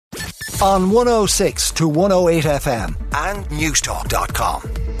on 106 to 108 FM and newstalk.com.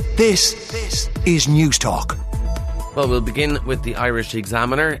 This is Newstalk. Well, we'll begin with the Irish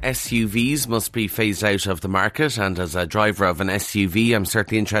Examiner. SUVs must be phased out of the market, and as a driver of an SUV, I'm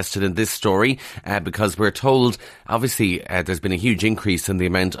certainly interested in this story because we're told, obviously, there's been a huge increase in the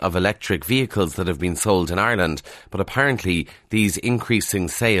amount of electric vehicles that have been sold in Ireland, but apparently these increasing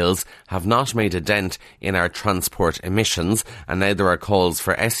sales have not made a dent in our transport emissions, and now there are calls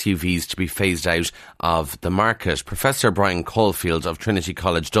for SUVs to be phased out of the market. Professor Brian Caulfield of Trinity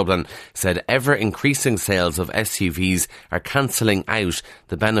College Dublin said ever-increasing sales of SUVs are cancelling out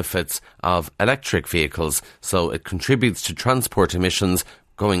the benefits of electric vehicles, so it contributes to transport emissions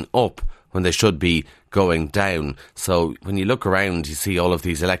going up when they should be going down. So when you look around, you see all of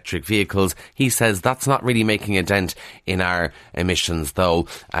these electric vehicles. He says that's not really making a dent in our emissions, though.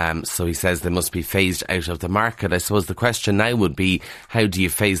 So he says they must be phased out of the market. I suppose the question now would be, how do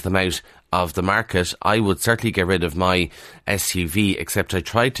you phase them out of the market? I would certainly get rid of my SUV, except I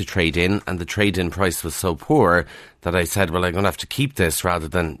tried to trade in, and the trade-in price was so poor that I said, well, I'm going to have to keep this rather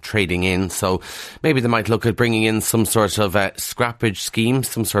than trading in. So maybe they might look at bringing in some sort of scrappage scheme,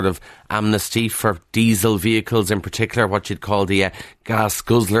 some sort of amnesty for diesel vehicles in particular, what you'd call the gas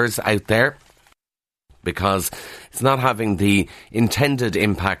guzzlers out there, because it's not having the intended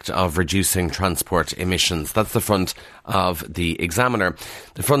impact of reducing transport emissions. That's the front of the Examiner.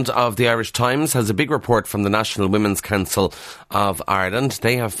 The front of the Irish Times has a big report from the National Women's Council of Ireland.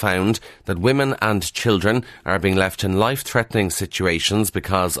 They have found that women and children are being left in life-threatening situations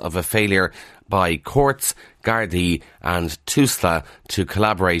because of a failure by courts, Gardaí and TUSLA to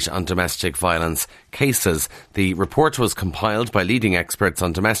collaborate on domestic violence cases. The report was compiled by leading experts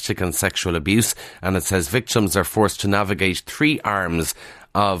on domestic and sexual abuse, and it says victims are forced to navigate 3 arms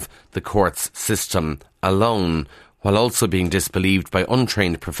of the courts system alone, while also being disbelieved by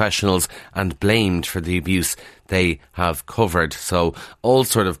untrained professionals and blamed for the abuse they have covered. So all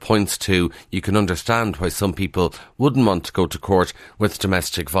sort of points to, you can understand why some people wouldn't want to go to court with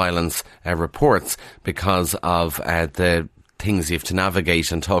domestic violence reports because of the things you have to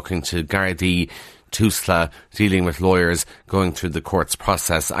navigate, and talking to Gardaí, TUSLA, dealing with lawyers, going through the courts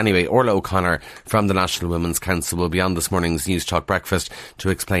process. Anyway, Orla O'Connor from the National Women's Council will be on this morning's News Talk Breakfast to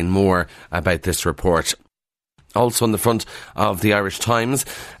explain more about this report. Also on the front of the Irish Times,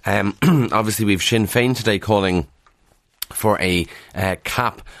 obviously we've Sinn Féin today calling for a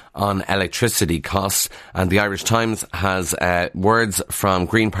cap on electricity costs, and the Irish Times has words from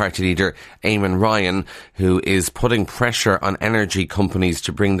Green Party leader Eamon Ryan, who is putting pressure on energy companies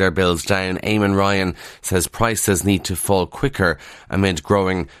to bring their bills down. Eamon Ryan says prices need to fall quicker amid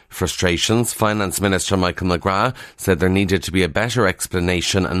growing frustrations. Finance Minister Michael McGrath said there needed to be a better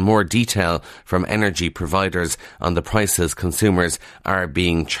explanation and more detail from energy providers on the prices consumers are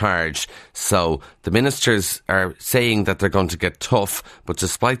being charged. So the ministers are saying that they're going to get tough, but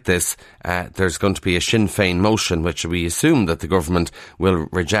despite this, there's going to be a Sinn Féin motion, which we assume that the government will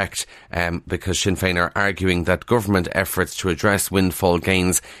reject, because Sinn Féin are arguing that government efforts to address windfall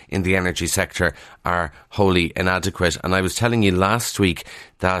gains in the energy sector are wholly inadequate. And I was telling you last week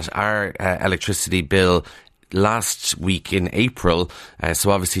that our electricity bill last week in April,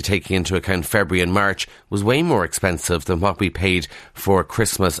 so obviously taking into account February and March, was way more expensive than what we paid for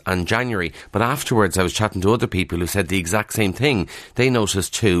Christmas and January. But afterwards I was chatting to other people who said the exact same thing. They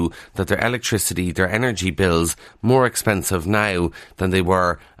noticed too that their electricity, their energy bills, more expensive now than they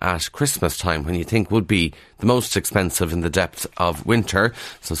were at Christmas time, when you think would be the most expensive in the depths of winter.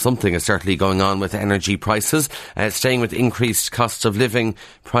 So something is certainly going on with energy prices. Staying with increased cost of living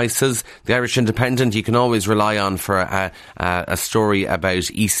prices, the Irish Independent you can always rely on for a story about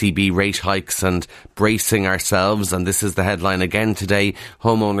ECB rate hikes and bracing ourselves, and this is the headline again today: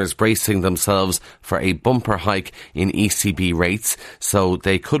 homeowners bracing themselves for a bumper hike in ECB rates. So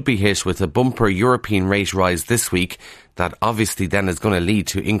they could be hit with a bumper European rate rise this week. That obviously then is going to lead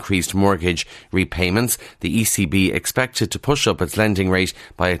to increased mortgage repayments. The ECB expected to push up its lending rate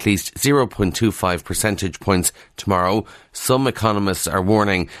by at least 0.25 percentage points tomorrow. Some economists are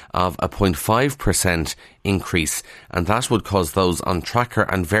warning of a 0.5% increase, and that would cause those on tracker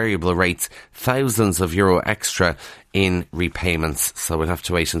and variable rates thousands of euro extra in repayments. So we'll have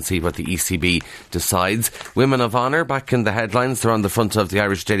to wait and see what the ECB decides. Women of Honour back in the headlines. They're on the front of the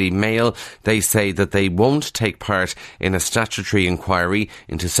Irish Daily Mail. They say that they won't take part in a statutory inquiry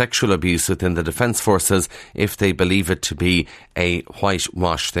into sexual abuse within the Defence Forces if they believe it to be a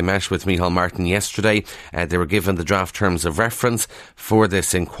whitewash. They met with Micheál Martin yesterday. They were given the draft terms of reference for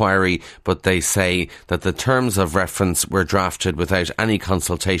this inquiry, but they say that the terms of reference were drafted without any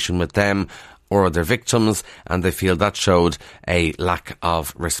consultation with them or other victims, and they feel that showed a lack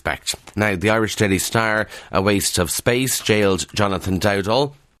of respect. Now, the Irish Daily Star, a waste of space, jailed Jonathan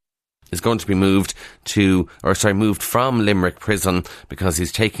Dowdall is going to be moved from Limerick prison because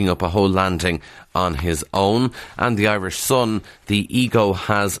he's taking up a whole landing on his own. And the Irish Sun, the ego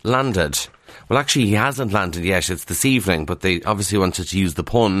has landed. Well, actually, he hasn't landed yet. It's this evening, but they obviously wanted to use the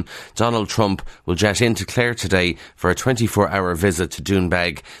pun. Donald Trump will jet into Clare today for a 24-hour visit to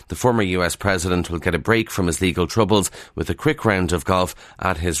Doonbeg. The former US president will get a break from his legal troubles with a quick round of golf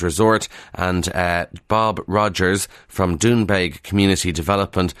at his resort. And Bob Rogers from Doonbeg Community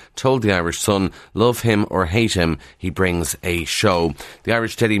Development told the Irish Sun, love him or hate him, he brings a show. The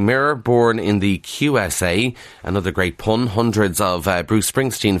Irish Daily Mirror, born in the QSA, another great pun. Hundreds of Bruce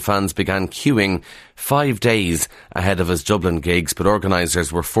Springsteen fans began queuing 5 days ahead of his Dublin gigs, but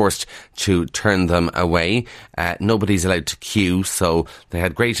organisers were forced to turn them away. Nobody's allowed to queue, so they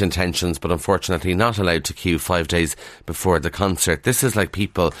had great intentions, but unfortunately not allowed to queue 5 days before the concert. This is like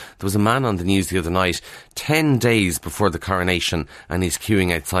people, there was a man on the news the other night, 10 days before the coronation, and he's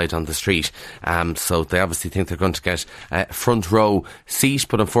queuing outside on the street. So they obviously think they're going to get a front row seat,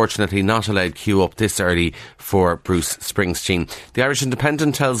 but unfortunately not allowed queue up this early for Bruce Springsteen. The Irish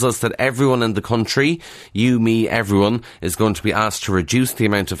Independent tells us that everyone in the country, you, me, everyone, is going to be asked to reduce the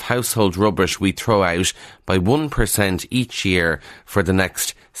amount of household rubbish we throw out by 1% each year for the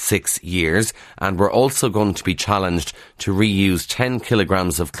next 6 years. And we're also going to be challenged to reuse 10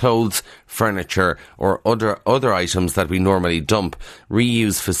 kilograms of clothes, furniture or other items that we normally dump.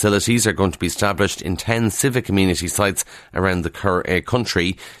 Reuse facilities are going to be established in 10 civic community sites around the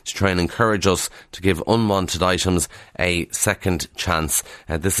country to try and encourage us to give unwanted items a second chance.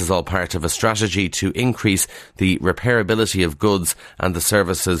 This is all part of a strategy to increase the repairability of goods and the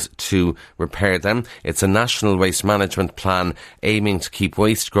services to repair them. It's a national waste management plan aiming to keep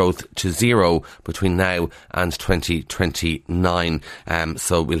waste growth to zero between now and 2029.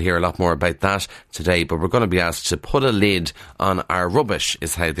 So we'll hear a lot more about that today, but we're going to be asked to put a lid on our rubbish,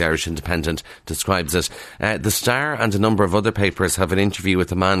 is how the Irish Independent describes it. The Star and a number of other papers have an interview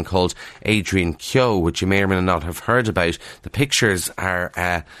with a man called Adrian Keogh, which you may or may not have heard about. The pictures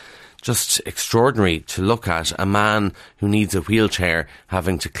are just extraordinary to look at. A man who needs a wheelchair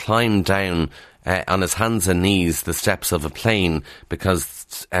having to climb down on his hands and knees the steps of a plane because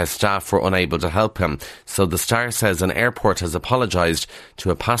staff were unable to help him. So the Star says an airport has apologised to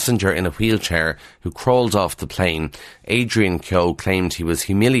a passenger in a wheelchair who crawled off the plane. Adrian Keogh claimed he was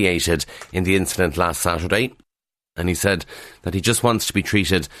humiliated in the incident last Saturday, and he said that he just wants to be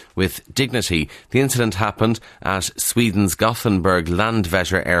treated with dignity. The incident happened at Sweden's Gothenburg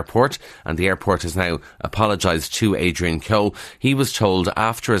Landvetter Airport, and the airport has now apologised to Adrian Keogh. He was told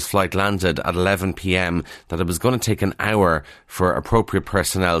after his flight landed at 11 p.m. that it was going to take an hour for appropriate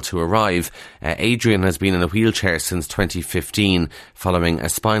personnel to arrive. Adrian has been in a wheelchair since 2015 following a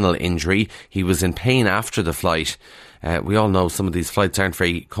spinal injury. He was in pain after the flight. We all know some of these flights aren't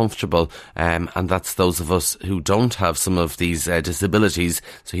very comfortable, and that's those of us who don't have some of these disabilities.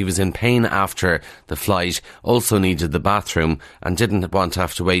 So he was in pain after the flight, also needed the bathroom, and didn't want to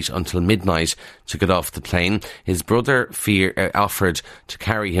have to wait until midnight to get off the plane. His brother offered to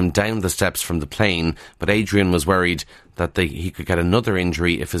carry him down the steps from the plane, but Adrian was worried that he could get another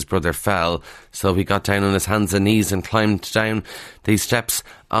injury if his brother fell, so he got down on his hands and knees and climbed down the steps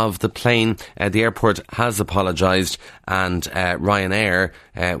of the plane. The airport has apologised, and Ryanair,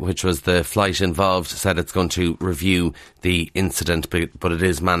 which was the flight involved, said it's going to review the incident, but it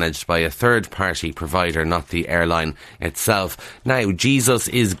is managed by a third-party provider, not the airline itself. Now, Jesus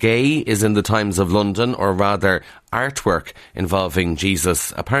is Gay is in the Times of London, or rather artwork involving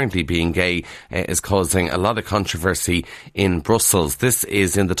Jesus apparently being gay is causing a lot of controversy in Brussels. This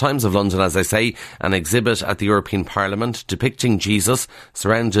is in the Times of London, as I say. An exhibit at the European Parliament depicting Jesus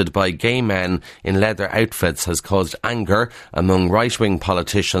surrounded by gay men in leather outfits has caused anger among right-wing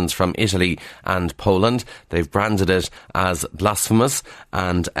politicians from Italy and Poland. They've branded it as blasphemous,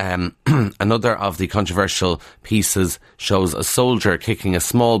 and another of the controversial pieces shows a soldier kicking a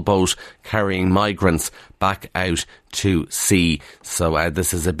small boat carrying migrants back out to sea. So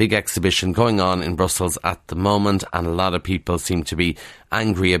this is a big exhibition going on in Brussels at the moment, and a lot of people seem to be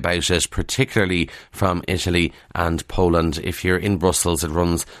angry about it, particularly from Italy and Poland. If you're in Brussels, it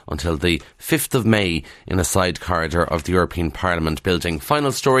runs until the 5th of May in a side corridor of the European Parliament building.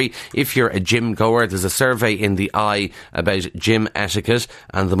 Final story, if you're a gym goer, there's a survey in the Eye about gym etiquette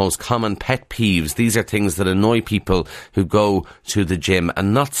and the most common pet peeves. These are things that annoy people who go to the gym,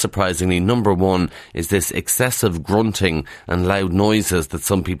 and not surprisingly, number one is this excessive grunting and loud noises that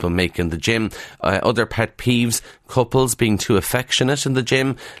some people make in the gym. Other pet peeves: couples being too affectionate in the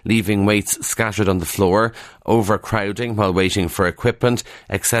gym, leaving weights scattered on the floor, overcrowding while waiting for equipment,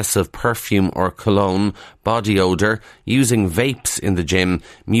 excessive perfume or cologne, body odour, using vapes in the gym,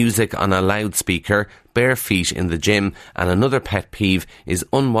 music on a loudspeaker, bare feet in the gym, and another pet peeve is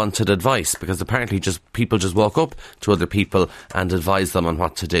unwanted advice, because apparently people just walk up to other people and advise them on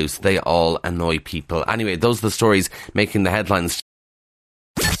what to do, so they all annoy people. Anyway, those are the stories making the headlines.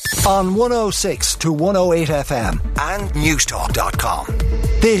 On 106 to 108 FM and newstalk.com.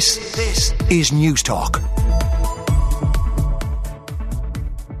 This is Newstalk.